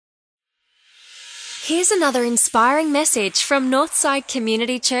Here's another inspiring message from Northside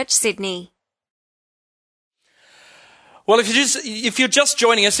Community Church, Sydney. Well, if you're just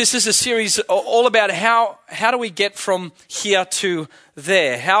joining us, this is a series all about how do we get from here to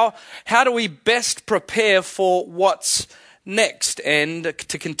there? How do we best prepare for what's next? And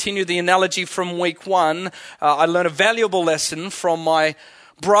to continue the analogy from week one, I learned a valuable lesson from my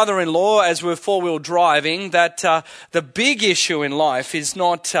brother-in-law as we're four-wheel driving, that the big issue in life is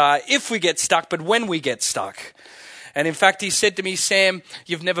not if we get stuck, but when we get stuck. And in fact, he said to me, Sam,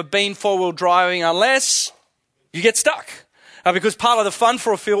 you've never been four-wheel driving unless you get stuck. Because part of the fun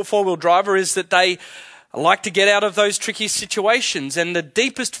for a four-wheel driver is that they like to get out of those tricky situations. And the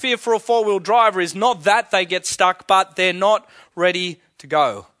deepest fear for a four-wheel driver is not that they get stuck, but they're not ready to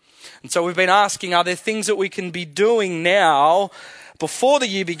go. And so we've been asking, are there things that we can be doing now before the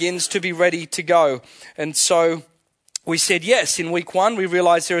year begins to be ready to go? And so we said yes. In week one, we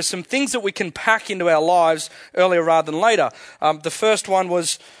realized there are some things that we can pack into our lives earlier rather than later. The first one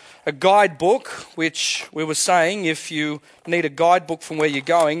was a guidebook, which we were saying if you need a guidebook from where you're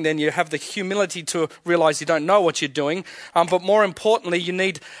going, then you have the humility to realize you don't know what you're doing. But more importantly, you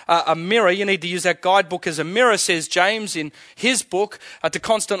need a mirror. You need to use that guidebook as a mirror, says James in his book, to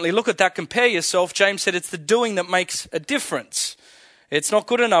constantly look at that, compare yourself. James said it's the doing that makes a difference. It's not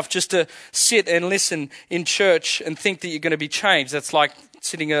good enough just to sit and listen in church and think that you're going to be changed. That's like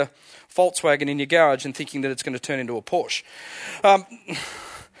sitting a Volkswagen in your garage and thinking that it's going to turn into a Porsche.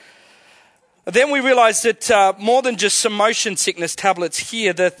 Then we realized that more than just some motion sickness tablets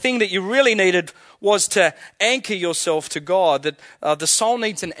here, the thing that you really needed was to anchor yourself to God, that the soul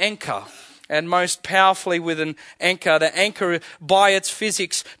needs an anchor. And most powerfully with an anchor, the anchor by its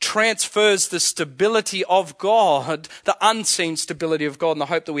physics transfers the stability of God, the unseen stability of God and the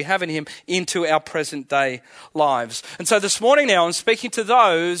hope that we have in Him into our present day lives. And so this morning now I'm speaking to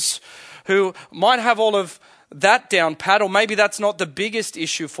those who might have all of that down pat, or maybe that's not the biggest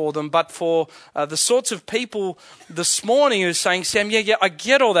issue for them, but for the sorts of people this morning who are saying, Sam, yeah, I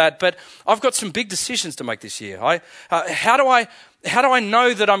get all that, but I've got some big decisions to make this year. How do I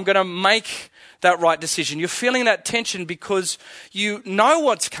know that I'm going to make that right decision? You're feeling that tension because you know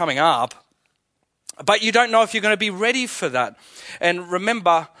what's coming up, but you don't know if you're going to be ready for that. And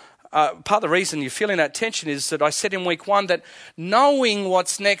remember, part of the reason you're feeling that tension is that I said in week one that knowing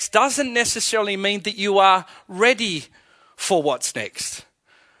what's next doesn't necessarily mean that you are ready for what's next.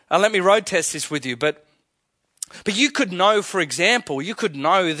 Let me road test this with you, but you could know, for example, you could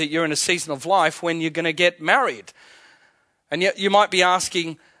know that you're in a season of life when you're going to get married. And yet you might be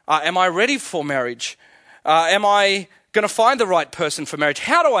asking, am I ready for marriage? Am I going to find the right person for marriage?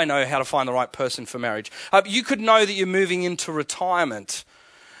 How do I know how to find the right person for marriage? You could know that you're moving into retirement.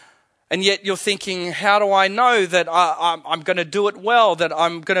 And yet you're thinking, how do I know that I'm going to do it well, that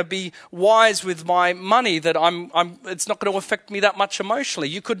I'm going to be wise with my money, that it's not going to affect me that much emotionally?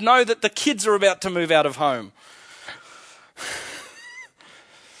 You could know that the kids are about to move out of home.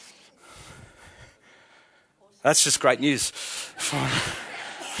 That's just great news.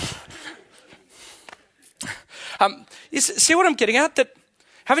 See what I'm getting at? That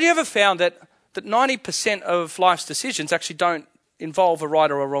haven't you ever found that 90% of life's decisions actually don't involve a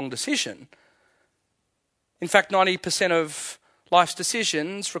right or a wrong decision? In fact, 90% of life's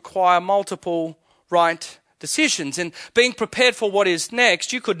decisions require multiple right decisions. And being prepared for what is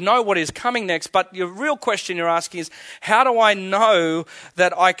next, you could know what is coming next, but your real question you're asking is, how do I know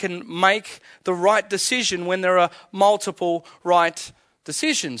that I can make the right decision when there are multiple right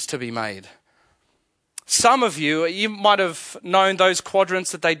decisions to be made? Some of you might have known those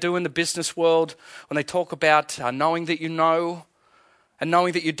quadrants that they do in the business world when they talk about knowing that you know and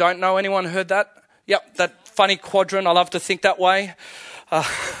knowing that you don't know. Anyone heard that? Yep, that funny quadrant. I love to think that way.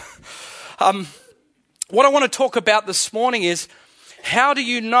 What I want to talk about this morning is, how do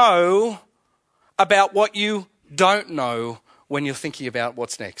you know about what you don't know when you're thinking about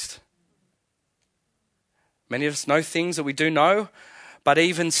what's next? Many of us know things that we do know, but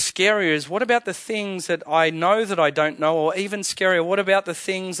even scarier is, what about the things that I know that I don't know? Or even scarier, what about the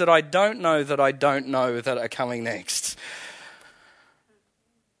things that I don't know that are coming next?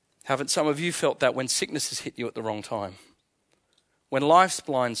 Haven't some of you felt that when sickness has hit you at the wrong time? When life's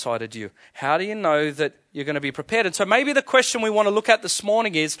blindsided you? How do you know that you're going to be prepared? And so maybe the question we want to look at this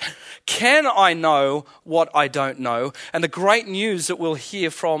morning is, can I know what I don't know? And the great news that we'll hear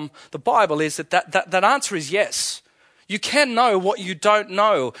from the Bible is that answer is yes. You can know what you don't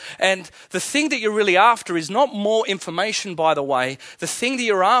know. And the thing that you're really after is not more information, by the way. The thing that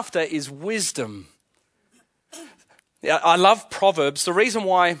you're after is wisdom. I love Proverbs. The reason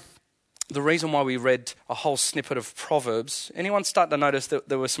why the reason why we read a whole snippet of Proverbs, anyone start to notice that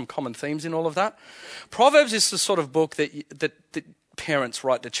there were some common themes in all of that? Proverbs is the sort of book that parents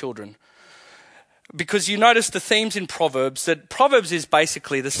write to children. Because you notice the themes in Proverbs, that Proverbs is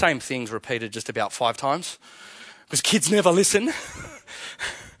basically the same things repeated just about 5 times. Because kids never listen.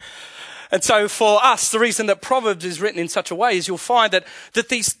 And so for us, the reason that Proverbs is written in such a way is you'll find that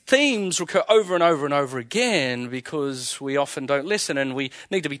these themes recur over and over and over again because we often don't listen and we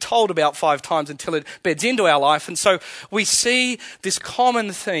need to be told about 5 times until it beds into our life. And so we see this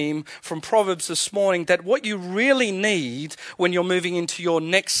common theme from Proverbs this morning that what you really need when you're moving into your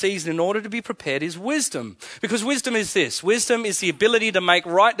next season in order to be prepared is wisdom. Because wisdom is this. Wisdom is the ability to make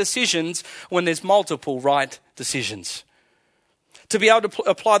right decisions when there's multiple right decisions. To be able to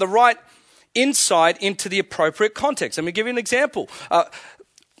apply the right insight into the appropriate context. Let me give you an example.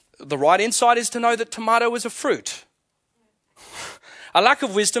 The right insight is to know that tomato is a fruit. A lack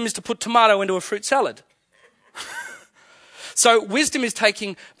of wisdom is to put tomato into a fruit salad. So wisdom is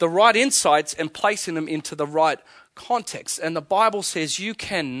taking the right insights and placing them into the right context. And the Bible says you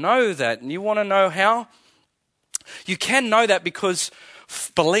can know that. And you want to know how? You can know that because,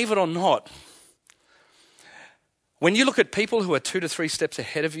 believe it or not, when you look at people who are 2 to 3 steps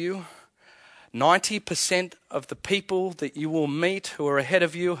ahead of you, 90% of the people that you will meet who are ahead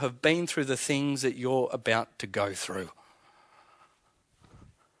of you have been through the things that you're about to go through.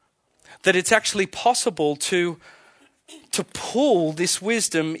 That it's actually possible to pull this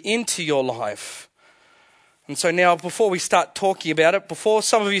wisdom into your life. And so now, before we start talking about it, before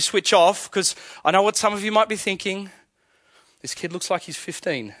some of you switch off, because I know what some of you might be thinking, this kid looks like he's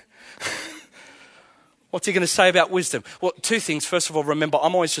 15. What's he going to say about wisdom? Well, 2 things. First of all, remember,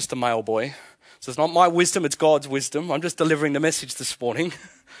 I'm always just a male boy. So it's not my wisdom, it's God's wisdom. I'm just delivering the message this morning.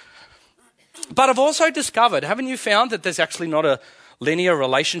 But I've also discovered, haven't you found that there's actually not a linear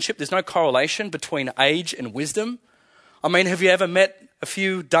relationship? There's no correlation between age and wisdom. I mean, have you ever met a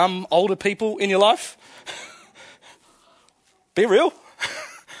few dumb older people in your life? Be real.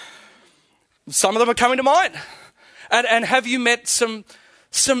 Some of them are coming to mind. And have you met some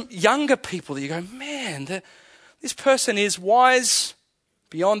younger people that you go, man, this person is wise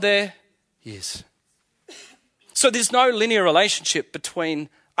beyond their years. So there's no linear relationship between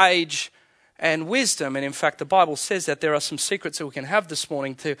age and wisdom. And in fact, the Bible says that there are some secrets that we can have this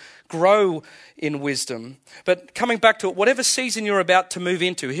morning to grow in wisdom. But coming back to it, whatever season you're about to move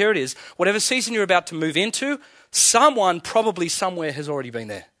into, here it is, whatever season you're about to move into, someone probably somewhere has already been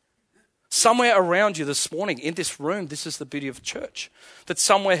there. Somewhere around you this morning, in this room, this is the beauty of church, that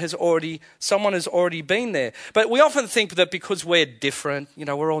someone has already been there. But we often think that because we're different,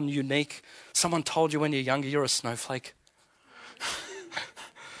 we're all unique. Someone told you when you're younger, you're a snowflake.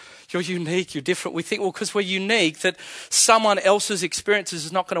 You're unique, you're different. We think, well, because we're unique, that someone else's experiences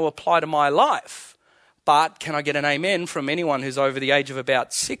is not going to apply to my life. But can I get an amen from anyone who's over the age of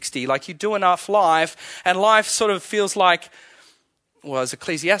about 60? Like, you do enough life, and life sort of feels like, well, as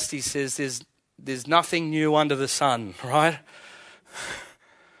Ecclesiastes says, there's nothing new under the sun, right?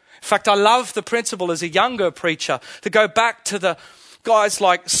 In fact, I love the principle as a younger preacher to go back to the guys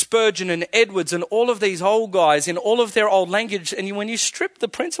like Spurgeon and Edwards and all of these old guys in all of their old language. And when you strip the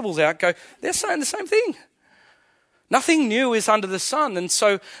principles out, go, they're saying the same thing. Nothing new is under the sun. And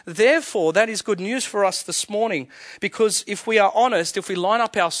so, therefore, that is good news for us this morning. Because if we are honest, if we line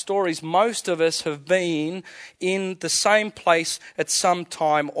up our stories, most of us have been in the same place at some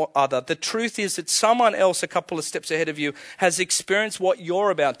time or other. The truth is that someone else a couple of steps ahead of you has experienced what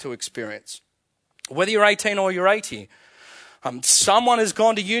you're about to experience. Whether you're 18 or you're 80. Someone has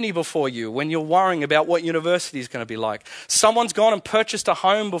gone to uni before you when you're worrying about what university is going to be like. Someone's gone and purchased a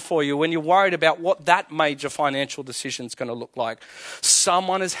home before you when you're worried about what that major financial decision is going to look like.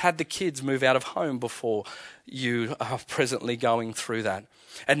 Someone has had the kids move out of home before you are presently going through that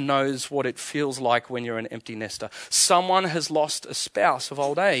and knows what it feels like when you're an empty nester. Someone has lost a spouse of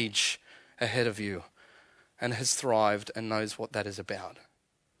old age ahead of you and has thrived and knows what that is about.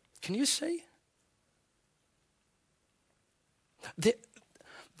 Can you see?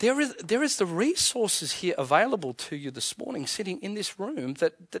 There is the resources here available to you this morning, sitting in this room,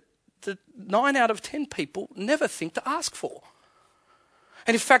 that 9 out of 10 people never think to ask for.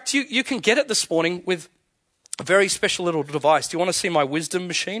 And in fact, you can get it this morning with a very special little device. Do you want to see my wisdom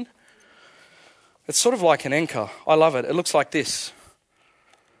machine? It's sort of like an anchor. I love it. It looks like this.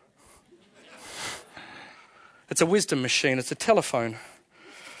 It's a wisdom machine. It's a telephone.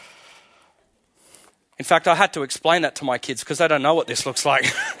 In fact, I had to explain that to my kids because they don't know what this looks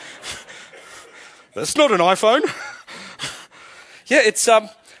like. That's not an iPhone. Yeah,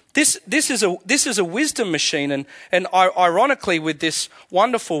 This is a wisdom machine, and ironically, with this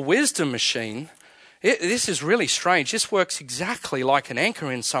wonderful wisdom machine, this is really strange. This works exactly like an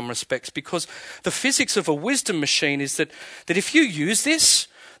anchor in some respects, because the physics of a wisdom machine is that if you use this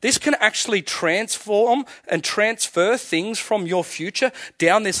can actually transform and transfer things from your future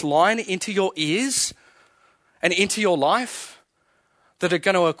down this line into your ears and into your life that are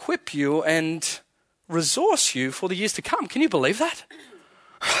going to equip you and resource you for the years to come. Can you believe that?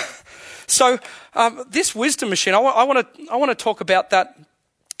 So this wisdom machine, I want to talk about that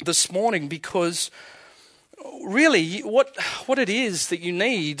this morning, because really what it is that you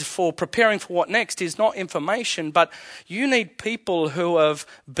need for preparing for what next is not information, but you need people who have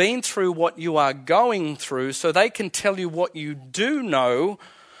been through what you are going through so they can tell you what you do know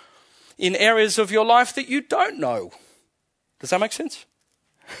in areas of your life that you don't know. Does that make sense?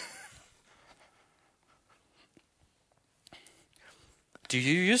 Do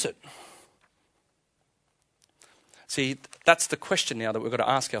you use it? See, that's the question now that we've got to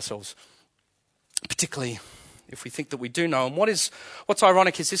ask ourselves, particularly if we think that we do know. And what's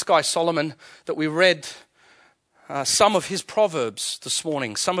ironic is this guy Solomon that we read some of his proverbs this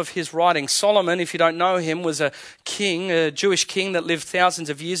morning, some of his writings. Solomon, if you don't know him, was a king, a Jewish king that lived thousands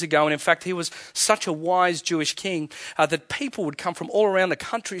of years ago. And in fact, he was such a wise Jewish king that people would come from all around the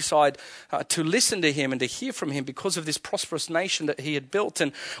countryside to listen to him and to hear from him because of this prosperous nation that he had built.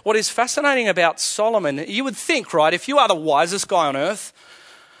 And what is fascinating about Solomon, you would think, right, if you are the wisest guy on earth,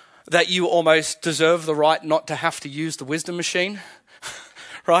 that you almost deserve the right not to have to use the wisdom machine,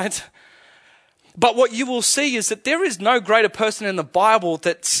 right? But what you will see is that there is no greater person in the Bible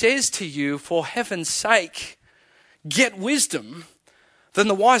that says to you, for heaven's sake, get wisdom, than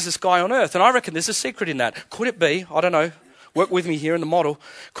the wisest guy on earth. And I reckon there's a secret in that. Could it be, I don't know, work with me here in the model,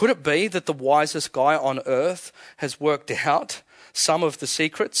 could it be that the wisest guy on earth has worked out some of the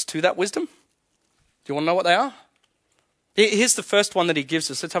secrets to that wisdom? Do you want to know what they are? Here's the first one that he gives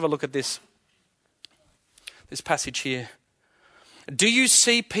us. Let's have a look at this passage here. Do you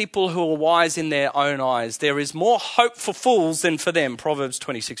see people who are wise in their own eyes? There is more hope for fools than for them. Proverbs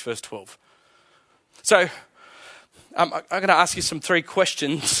 26 verse 12. So I'm going to ask you some 3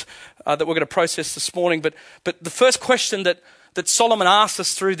 questions that we're going to process this morning. But the first question that Solomon asks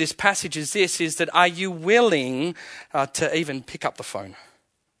us through this passage is this, is that are you willing to even pick up the phone?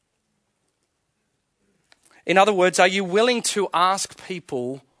 In other words, are you willing to ask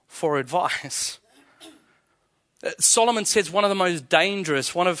people for advice? Solomon says one of the most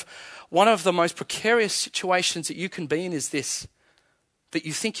dangerous, one of the most precarious situations that you can be in is this, that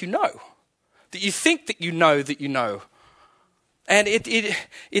you think you know. That you think that you know that you know. And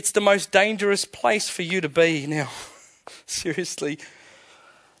it's the most dangerous place for you to be now. Seriously.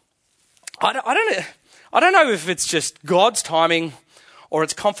 I don't know if it's just God's timing or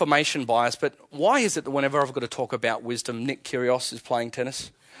it's confirmation bias, but why is it that whenever I've got to talk about wisdom, Nick Kyrgios is playing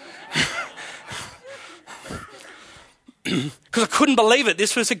tennis? Because I couldn't believe it.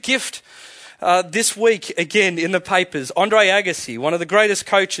 This was a gift this week, again, in the papers. Andre Agassi, one of the greatest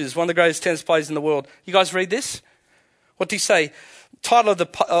coaches, one of the greatest tennis players in the world. You guys read this? What do you say? Title of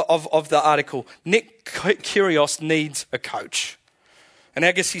the article, Nick Kyrgios needs a coach. And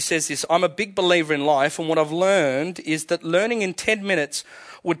Agassi says this, I'm a big believer in life, and what I've learned is that learning in 10 minutes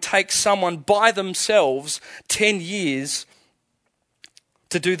would take someone by themselves 10 years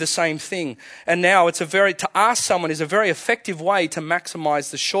to do the same thing. And now to ask someone is a very effective way to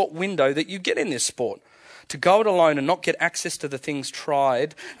maximize the short window that you get in this sport. To go it alone and not get access to the things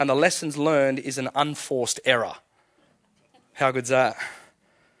tried and the lessons learned is an unforced error. How good's that?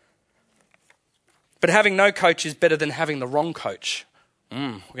 But having no coach is better than having the wrong coach.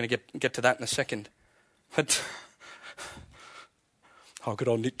 We're going to get to that in a second. But good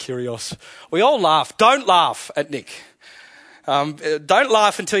old Nick Kyrgios. We all laugh. Don't laugh at Nick. Don't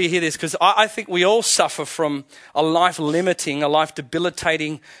laugh until you hear this, because I think we all suffer from a life-limiting, a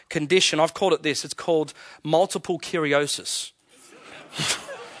life-debilitating condition. I've called it this. It's called multiple Kyriosis.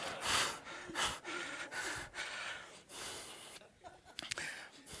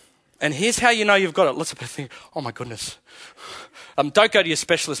 And here's how you know you've got it. Lots of people think, oh my goodness. Don't go to your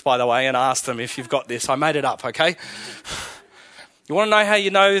specialist, by the way, and ask them if you've got this. I made it up, okay? You want to know how you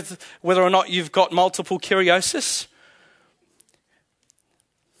know whether or not you've got multiple Kyriosis?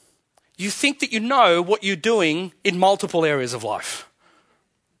 You think that you know what you're doing in multiple areas of life.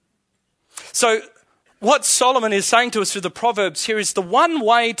 So what Solomon is saying to us through the Proverbs here is the one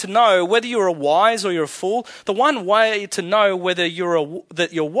way to know whether you're a wise or you're a fool, the one way to know whether that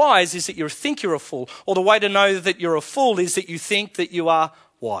you're wise is that you think you're a fool, or the way to know that you're a fool is that you think that you are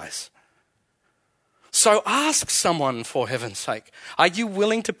wise. So ask someone, for heaven's sake. Are you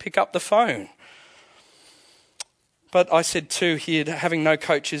willing to pick up the phone? But I said too here, having no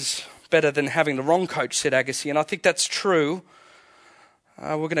coach is better than having the wrong coach, said Agassi, and I think that's true.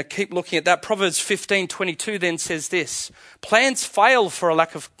 We're going to keep looking at that. Proverbs 15:22 then says this: plans fail for a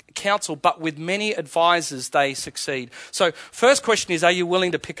lack of counsel, but with many advisors they succeed. So first question is, are you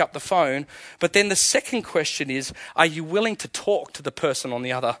willing to pick up the phone? But then the second question is, are you willing to talk to the person on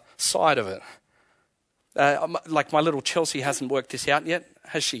the other side of it? Like my little Chelsea hasn't worked this out yet,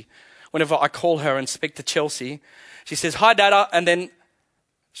 has she? Whenever I call her and speak to Chelsea, she says, "Hi, Dada," and then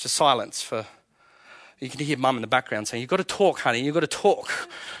it's just silence for... You can hear Mum in the background saying, "You've got to talk, honey, you've got to talk."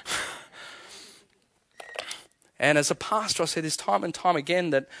 And as a pastor, I say this time and time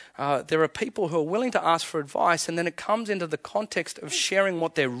again, that there are people who are willing to ask for advice, and then it comes into the context of sharing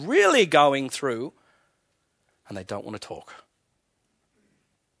what they're really going through, and they don't want to talk.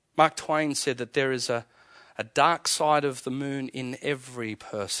 Mark Twain said that there is a dark side of the moon in every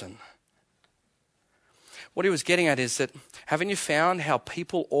person. What he was getting at is that, haven't you found how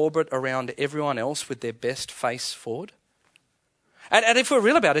people orbit around everyone else with their best face forward? And if we're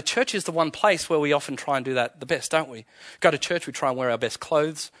real about it, church is the one place where we often try and do that the best, don't we? Go to church, we try and wear our best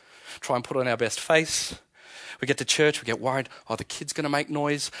clothes, try and put on our best face. We get to church, we get worried, the kid's going to make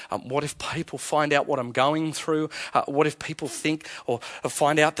noise. What if people find out what I'm going through? What if people think or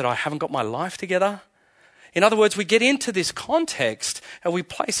find out that I haven't got my life together? In other words, we get into this context and we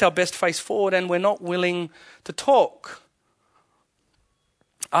place our best face forward and we're not willing to talk.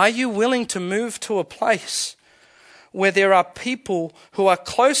 Are you willing to move to a place where there are people who are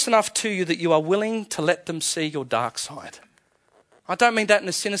close enough to you that you are willing to let them see your dark side? I don't mean that in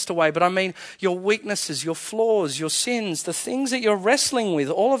a sinister way, but I mean your weaknesses, your flaws, your sins, the things that you're wrestling with,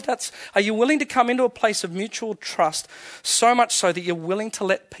 all of that. Are you willing to come into a place of mutual trust, so much so that you're willing to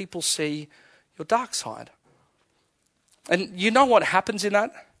let people see your dark side? And you know what happens in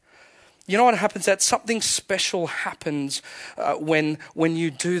that? You know what happens? That something special happens when you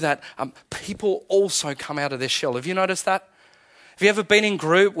do that. People also come out of their shell. Have you noticed that? Have you ever been in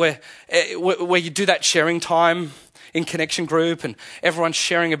group where you do that sharing time in connection group and everyone's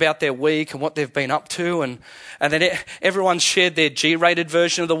sharing about their week and what they've been up to, and then everyone's shared their G-rated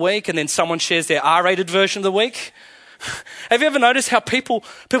version of the week, and then someone shares their R-rated version of the week? Have you ever noticed how people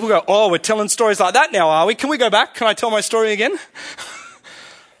go, "Oh, we're telling stories like that now, are we? Can we go back? Can I tell my story again?"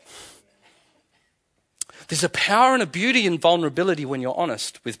 There's a power and a beauty in vulnerability when you're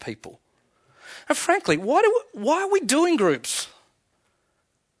honest with people. And frankly, why are we doing groups?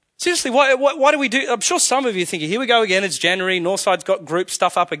 Seriously, why do we do? I'm sure some of you are thinking, here we go again, it's January, Northside's got group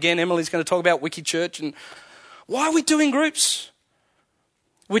stuff up again, Emily's going to talk about Wiki Church. And why are we doing groups?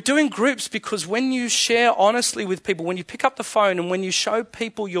 We're doing groups because when you share honestly with people, when you pick up the phone and when you show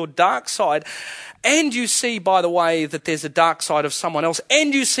people your dark side, and you see, by the way, that there's a dark side of someone else,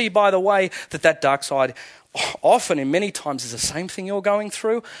 and you see, by the way, that dark side often and many times is the same thing you're going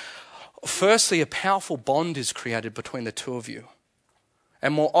through, firstly, a powerful bond is created between the two of you.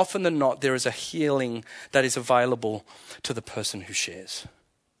 And more often than not, there is a healing that is available to the person who shares.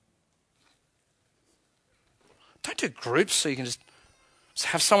 Don't do groups so you can just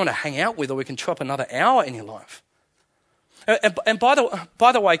have someone to hang out with, or we can chew up another hour in your life. And by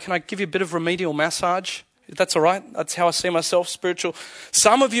the way, can I give you a bit of remedial massage? If that's all right. That's how I see myself, spiritual.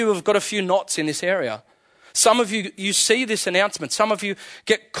 Some of you have got a few knots in this area. Some of you see this announcement. Some of you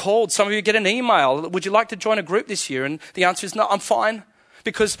get called. Some of you get an email. Would you like to join a group this year? And the answer is no, I'm fine.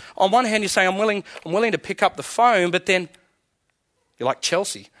 Because on one hand, you're saying, I'm willing to pick up the phone, but then you're like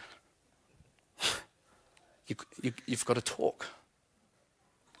Chelsea. You've got to talk.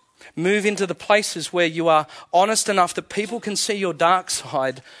 Move into the places where you are honest enough that people can see your dark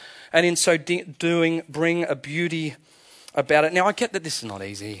side, and in so doing, bring a beauty about it. Now, I get that this is not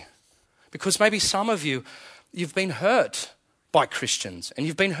easy, because maybe some of you've been hurt by Christians, and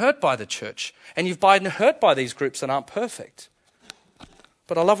you've been hurt by the church, and you've been hurt by these groups that aren't perfect.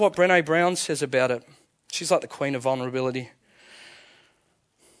 But I love what Brené Brown says about it. She's like the queen of vulnerability.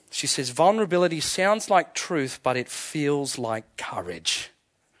 She says, vulnerability sounds like truth, but it feels like courage.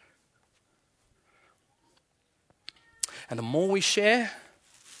 And the more we share,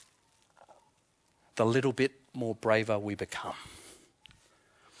 the little bit more braver we become.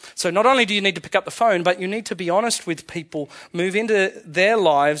 So not only do you need to pick up the phone, but you need to be honest with people, move into their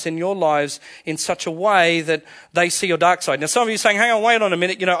lives and your lives in such a way that they see your dark side. Now, some of you are saying, hang on, wait on a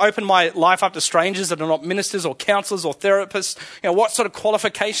minute, open my life up to strangers that are not ministers or counselors or therapists. What sort of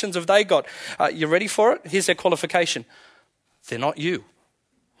qualifications have they got? You ready for it? Here's their qualification. They're not you.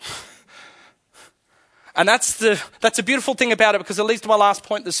 And that's a beautiful thing about it, because at least my last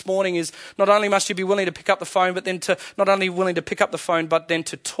point this morning is not only must you be willing to pick up the phone, but then to not only willing to pick up the phone, but then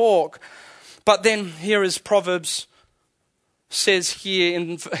to talk. But then here is Proverbs says here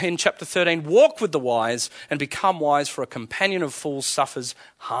in chapter 13, walk with the wise and become wise, for a companion of fools suffers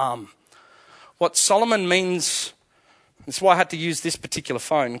harm. What Solomon means, that's why I had to use this particular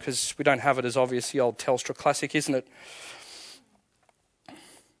phone, because we don't have it as obvious, the old Telstra Classic, isn't it?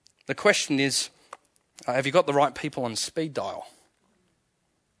 The question is, have you got the right people on speed dial?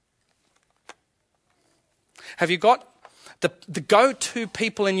 Have you got the go-to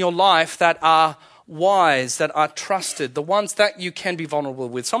people in your life that are wise, that are trusted, the ones that you can be vulnerable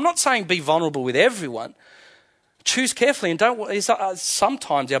with? So I'm not saying be vulnerable with everyone. Choose carefully, and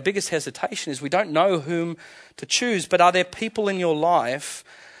sometimes our biggest hesitation is we don't know whom to choose, but are there people in your life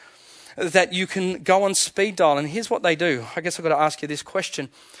that you can go on speed dial? And here's what they do. I guess I've got to ask you this question.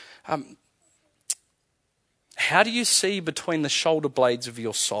 How do you see between the shoulder blades of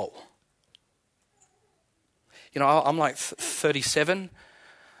your soul? You know, I'm like 37, and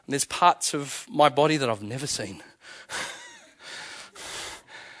there's parts of my body that I've never seen.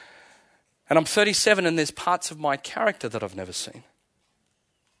 And I'm 37, and there's parts of my character that I've never seen.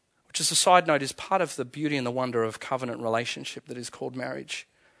 Which, as a side note, is part of the beauty and the wonder of covenant relationship that is called marriage.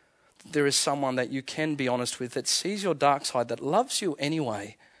 There is someone that you can be honest with, that sees your dark side, that loves you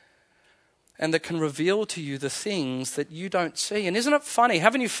anyway, and that can reveal to you the things that you don't see. And isn't it funny?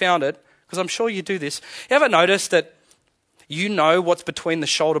 Haven't you found it? Because I'm sure you do this. You ever noticed that you know what's between the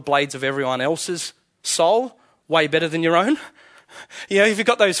shoulder blades of everyone else's soul way better than your own? You know, if you've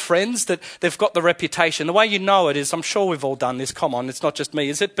got those friends that they've got the reputation, the way you know it is, I'm sure we've all done this. Come on, it's not just me,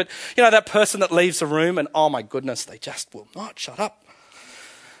 is it? But, you know, that person that leaves the room and, oh my goodness, they just will not shut up.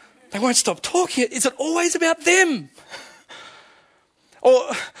 They won't stop talking. Is it always about them?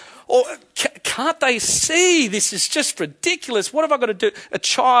 Or can't they see this is just ridiculous? What have I got to do? A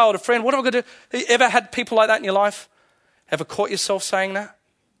child, a friend, what have I got to do? Have you ever had people like that in your life? Ever caught yourself saying that?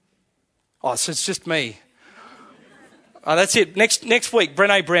 Oh, so it's just me. Oh, that's it. Next week,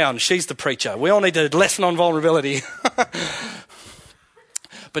 Brené Brown, she's the preacher. We all need a lesson on vulnerability.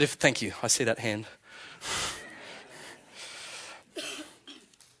 But thank you, I see that hand.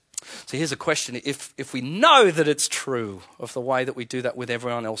 So here's a question. If we know that it's true of the way that we do that with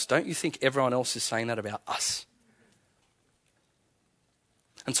everyone else, don't you think everyone else is saying that about us?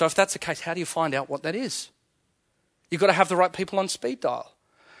 And so if that's the case, how do you find out what that is? You've got to have the right people on speed dial.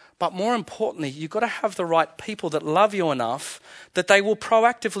 But more importantly, you've got to have the right people that love you enough that they will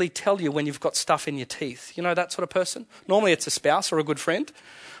proactively tell you when you've got stuff in your teeth. You know that sort of person? Normally it's a spouse or a good friend.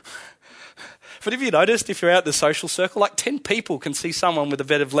 But have you noticed, if you're out in the social circle, like 10 people can see someone with a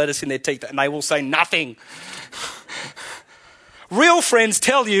bed of lettuce in their teeth and they will say nothing. Real friends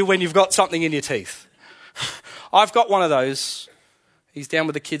tell you when you've got something in your teeth. I've got one of those. He's down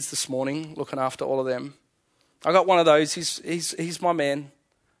with the kids this morning, looking after all of them. I got one of those. He's my man.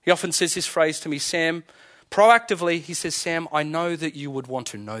 He often says this phrase to me, Sam, proactively, he says, Sam, I know that you would want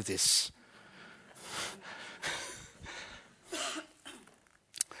to know this.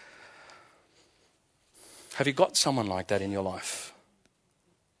 Have you got someone like that in your life?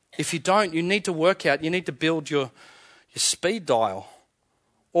 If you don't, you need to work out, you need to build your speed dial.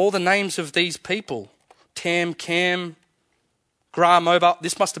 All the names of these people, Tam, Cam, Graham, Mobile.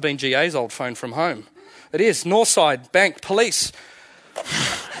 This must have been GA's old phone from home. It is. Northside, Bank, Police.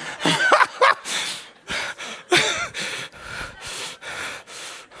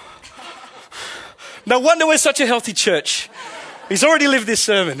 No wonder we're such a healthy church. He's already lived this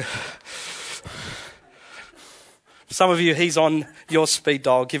sermon. Some of you, he's on your speed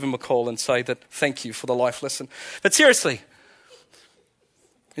dial. Give him a call and say that thank you for the life lesson. But seriously,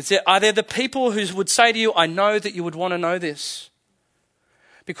 are there the people who would say to you, I know that you would want to know this?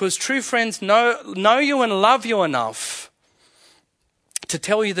 Because true friends know you and love you enough to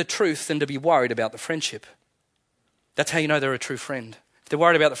tell you the truth than to be worried about the friendship. That's how you know they're a true friend. If they're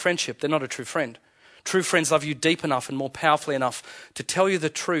worried about the friendship, they're not a true friend. True friends love you deep enough and more powerfully enough to tell you the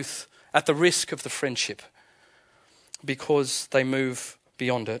truth at the risk of the friendship, because they move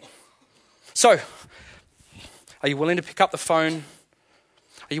beyond it. So, are you willing to pick up the phone?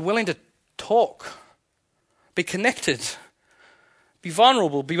 Are you willing to talk? Be connected. Be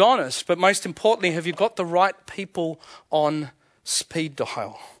vulnerable. Be honest. But most importantly, have you got the right people on speed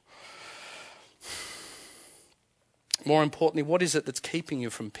dial? More importantly, what is it that's keeping you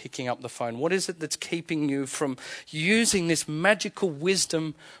from picking up the phone? What is it that's keeping you from using this magical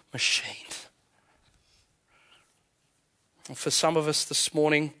wisdom machine? For some of us this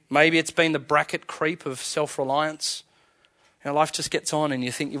morning, maybe it's been the bracket creep of self-reliance. You know, life just gets on and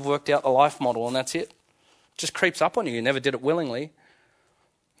you think you've worked out the life model and that's it. just creeps up on you. You never did it willingly.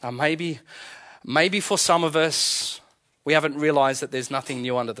 Maybe for some of us, we haven't realized that there's nothing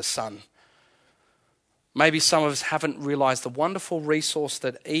new under the sun. Maybe some of us haven't realized the wonderful resource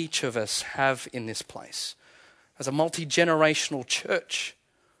that each of us have in this place. As a multi-generational church,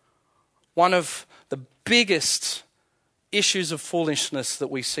 one of the biggest issues of foolishness that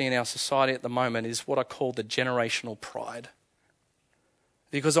we see in our society at the moment is what I call the generational pride.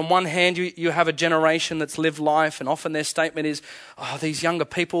 Because on one hand, you have a generation that's lived life, and often their statement is, oh, these younger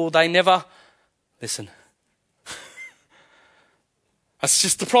people, they never listen. That's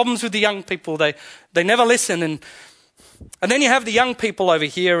just the problems with the young people. They never listen. And then you have the young people over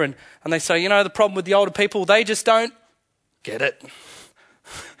here and they say, the problem with the older people, they just don't get it.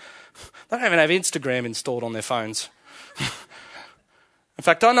 They don't even have Instagram installed on their phones. In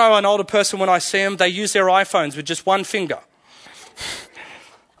fact, I know an older person, when I see them, they use their iPhones with just one finger.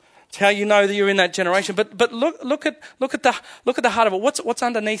 It's how you know that you're in that generation. But look at the heart of it. What's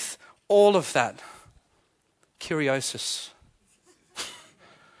underneath all of that? Curiosis.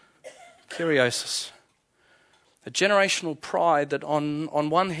 Curiosis. A generational pride that on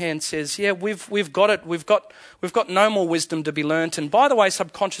one hand says, yeah, we've got it. We've got no more wisdom to be learnt. And by the way,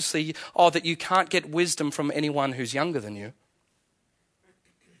 subconsciously, that you can't get wisdom from anyone who's younger than you.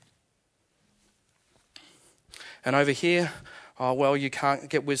 And over here, you can't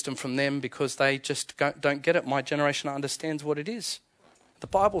get wisdom from them because they just don't get it. My generation understands what it is. The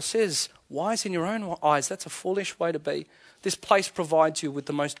Bible says, wise in your own eyes, that's a foolish way to be. This place provides you with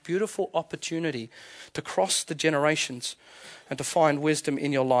the most beautiful opportunity to cross the generations and to find wisdom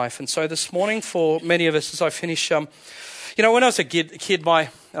in your life. And so this morning, for many of us, as I finish, when I was a kid, and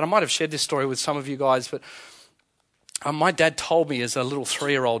I might have shared this story with some of you guys, but my dad told me as a little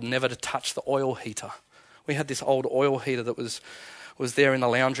 3-year-old never to touch the oil heater. We had this old oil heater that was there in the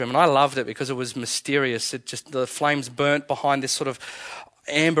lounge room, and I loved it because it was mysterious. The flames burnt behind this sort of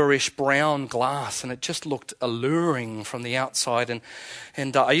amberish brown glass, and it just looked alluring from the outside.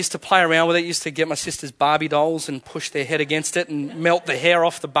 And I used to play around with it. I used to get my sister's Barbie dolls and push their head against it and melt the hair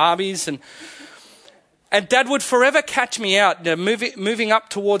off the Barbies. And Dad would forever catch me out, moving up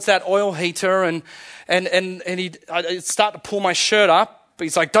towards that oil heater, and I'd start to pull my shirt up.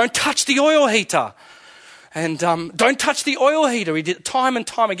 He's like, "Don't touch the oil heater." And don't touch the oil heater. He did it time and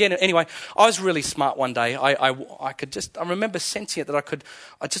time again. Anyway, I was really smart one day. I remember sensing it that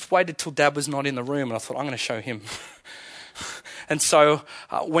I just waited till Dad was not in the room, and I thought, I'm going to show him. And so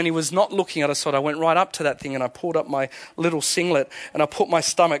when he was not looking at us, I went right up to that thing and I pulled up my little singlet and I put my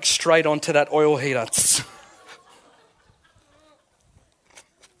stomach straight onto that oil heater.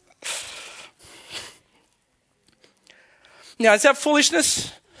 Now, is that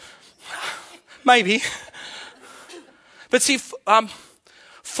foolishness? Maybe. But see,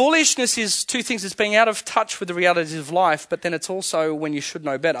 foolishness is two things. It's being out of touch with the realities of life, but then it's also when you should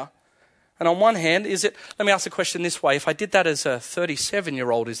know better. And on one hand, let me ask the question this way. If I did that as a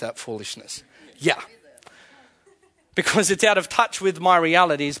 37-year-old, is that foolishness? Yeah. Because it's out of touch with my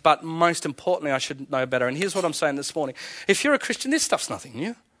realities, but most importantly, I should know better. And here's what I'm saying this morning. If you're a Christian, this stuff's nothing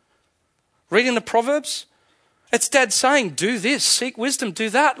new. Reading the Proverbs, it's Dad saying, do this, seek wisdom, do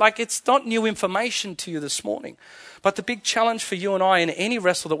that. Like, it's not new information to you this morning. But the big challenge for you and I in any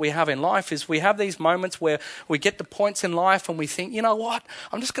wrestle that we have in life is we have these moments where we get to points in life and we think, you know what,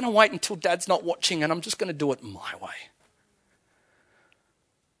 I'm just going to wait until Dad's not watching and I'm just going to do it my way.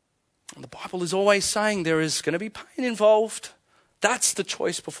 And the Bible is always saying there is going to be pain involved. That's the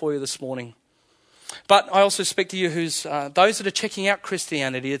choice before you this morning. But I also speak to you those that are checking out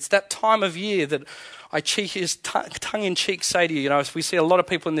Christianity. It's that time of year that I tongue-in-cheek say to you, we see a lot of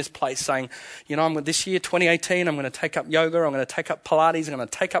people in this place saying, this year, 2018, I'm going to take up yoga, I'm going to take up Pilates, I'm going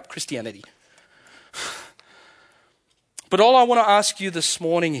to take up Christianity. But all I want to ask you this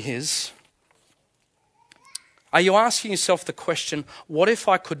morning is, are you asking yourself the question, what if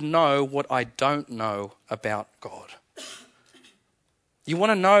I could know what I don't know about God? You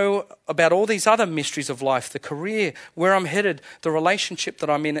want to know about all these other mysteries of life, the career, where I'm headed, the relationship that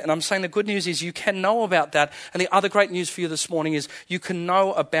I'm in. And I'm saying the good news is you can know about that. And the other great news for you this morning is you can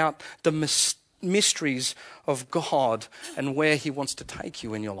know about the mysteries of God and where he wants to take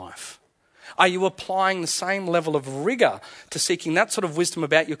you in your life. Are you applying the same level of rigor to seeking that sort of wisdom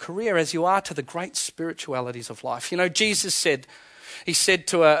about your career as you are to the great spiritualities of life? Jesus said, he said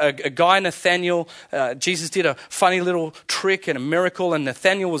to a guy, Nathaniel, Jesus did a funny little trick and a miracle, and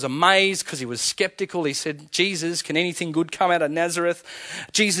Nathaniel was amazed because he was skeptical. He said, Jesus, can anything good come out of Nazareth?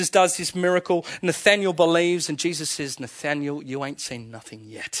 Jesus does this miracle. Nathaniel believes, and Jesus says, Nathaniel, you ain't seen nothing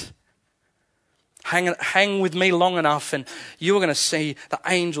yet. Hang with me long enough and you are going to see the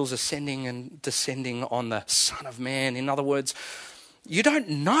angels ascending and descending on the Son of Man. In other words, you don't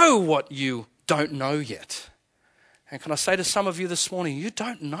know what you don't know yet. And can I say to some of you this morning, you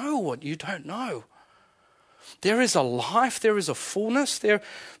don't know what you don't know. There is a life, there is a fullness, there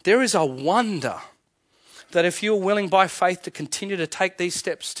is a wonder that if you're willing by faith to continue to take these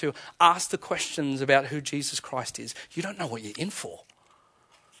steps to ask the questions about who Jesus Christ is, you don't know what you're in for.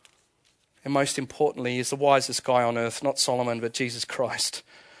 And most importantly, is the wisest guy on earth, not Solomon, but Jesus Christ.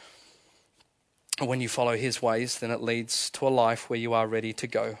 And when you follow his ways, then it leads to a life where you are ready to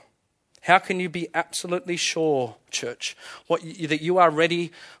go. How can you be absolutely sure, church, that you are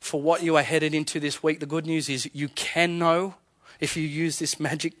ready for what you are headed into this week? The good news is you can know if you use this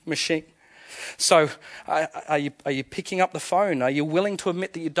magic machine. So are you picking up the phone? Are you willing to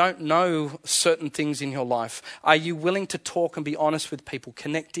admit that you don't know certain things in your life? Are you willing to talk and be honest with people?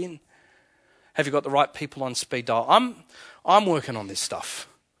 Connect in. Have you got the right people on speed dial? I'm working on this stuff.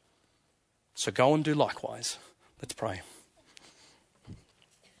 So go and do likewise. Let's pray.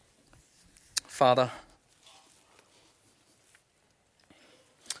 Father,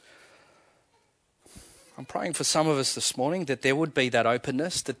 I'm praying for some of us this morning that there would be that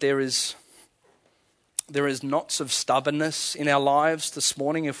openness, that there is knots of stubbornness in our lives this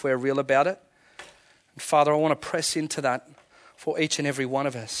morning if we're real about it. And Father, I want to press into that for each and every one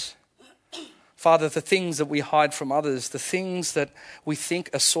of us. Father, the things that we hide from others, the things that we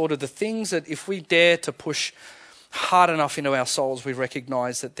think are sort of the things that if we dare to push hard enough into our souls, we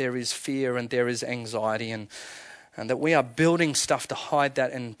recognize that there is fear and there is anxiety and that we are building stuff to hide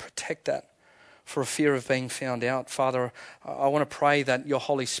that and protect that for a fear of being found out. Father, I want to pray that your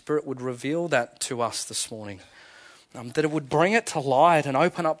Holy Spirit would reveal that to us this morning, that it would bring it to light and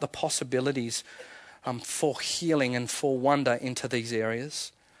open up the possibilities for healing and for wonder into these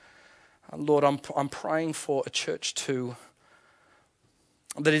areas. Lord, I'm praying for a church too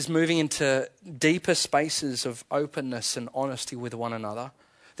that is moving into deeper spaces of openness and honesty with one another.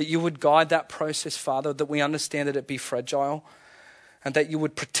 That you would guide that process, Father, that we understand that it be fragile and that you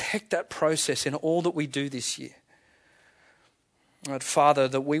would protect that process in all that we do this year. Father,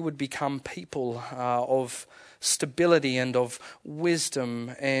 that we would become people of stability and of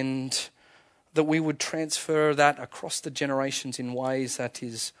wisdom, and that we would transfer that across the generations in ways that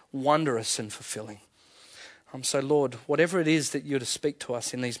is wondrous and fulfilling. So Lord, whatever it is that you're to speak to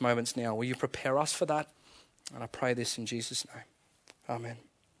us in these moments now, will you prepare us for that? And I pray this in Jesus' name. Amen.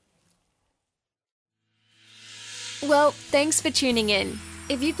 Well, thanks for tuning in.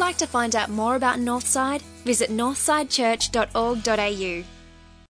 If you'd like to find out more about Northside, visit northsidechurch.org.au.